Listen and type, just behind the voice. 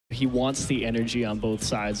he wants the energy on both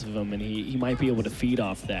sides of him, and he might be able to feed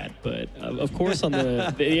off that. But of course, on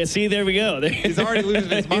the yeah, see, there we go. He's already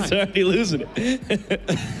losing his mind. He's already losing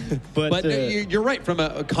it. but you're right, from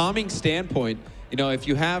a calming standpoint. You know, if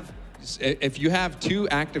you have two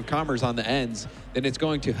active calmers on the ends, then it's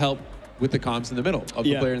going to help with the comms in the middle of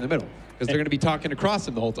the player in the middle, because they're going to be talking across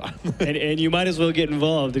him the whole time. and you might as well get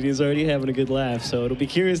involved, and he's already having a good laugh. So it'll be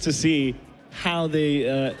curious to see how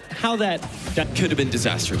they how that could have been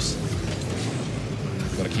disastrous.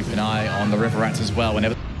 Got to keep an eye on the river rats as well.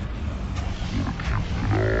 Whenever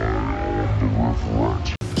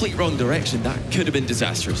complete wrong direction, that could have been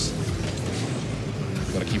disastrous.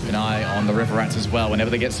 Got to keep an eye on the river rats as well. Whenever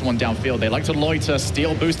they get someone downfield, they like to loiter,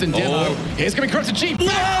 steal, boost, and demo. Here's going to be Corrupted G. Flip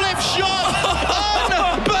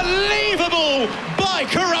shot! Unbelievable by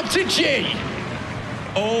Corrupted G.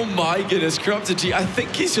 Oh my goodness, Corrupted G. I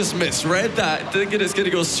think he's just misread that, thinking it's going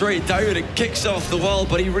to go straight down. It kicks off the wall,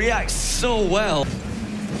 but he reacts so well.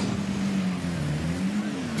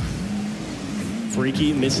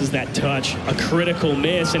 Freaky misses that touch, a critical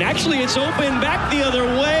miss, and actually it's open back the other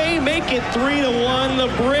way. Make it 3-1. The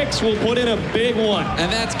Bricks will put in a big one,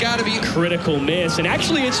 and that's got to be critical miss, and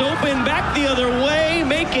actually it's open back the other way.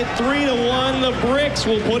 Make it 3-1. The Bricks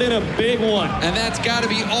will put in a big one, and that's got to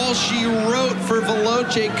be all she wrote for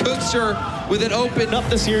Valencia. Kuxir with an open up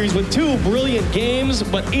the series with two brilliant games,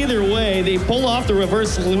 but either way they pull off the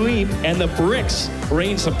reverse sweep, and the Bricks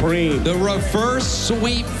reign supreme. The reverse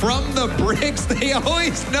sweep from the Bricks. They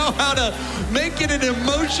always know how to make it an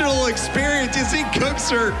emotional experience. You see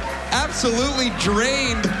Kuxir absolutely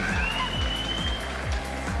drained.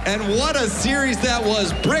 And what a series that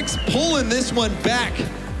was. Bricks pulling this one back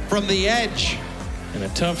from the edge. And a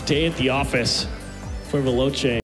tough day at the office for Valencia.